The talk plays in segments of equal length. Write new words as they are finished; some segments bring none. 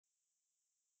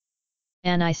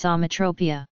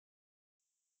Anisometropia.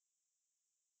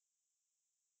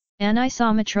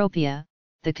 Anisometropia,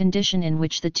 the condition in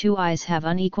which the two eyes have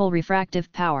unequal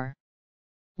refractive power.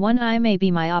 One eye may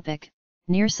be myopic,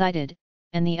 nearsighted,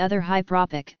 and the other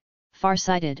hyperopic,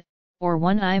 farsighted, or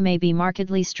one eye may be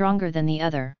markedly stronger than the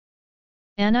other.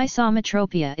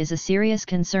 Anisometropia is a serious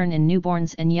concern in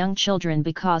newborns and young children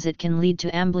because it can lead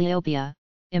to amblyopia,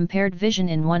 impaired vision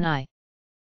in one eye.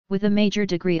 With a major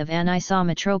degree of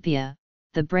anisometropia,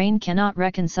 the brain cannot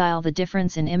reconcile the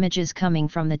difference in images coming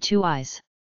from the two eyes.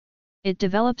 It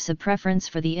develops a preference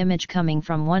for the image coming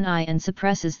from one eye and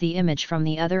suppresses the image from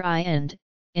the other eye and,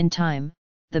 in time,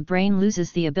 the brain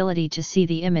loses the ability to see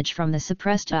the image from the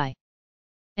suppressed eye.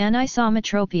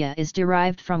 Anisometropia is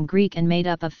derived from Greek and made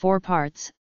up of four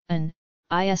parts, an,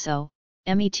 iso,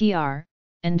 metr,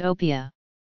 and opia.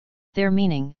 Their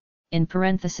meaning, in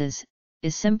parentheses,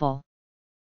 is simple.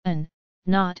 An,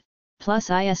 not, plus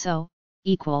iso,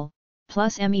 equal,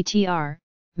 plus metr,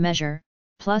 measure,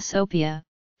 plus opia,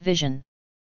 vision.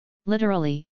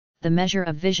 Literally, the measure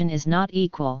of vision is not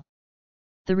equal.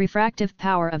 The refractive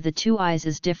power of the two eyes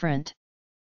is different.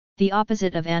 The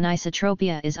opposite of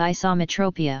anisotropia is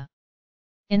isometropia.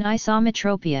 In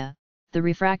isometropia, the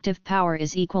refractive power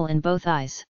is equal in both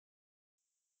eyes.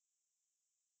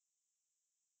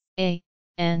 A,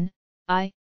 N,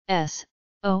 I, S,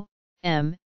 O,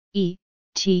 M, E,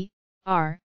 T,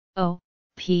 R, O,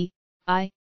 P,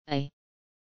 I, A.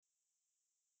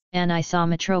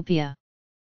 Anisometropia.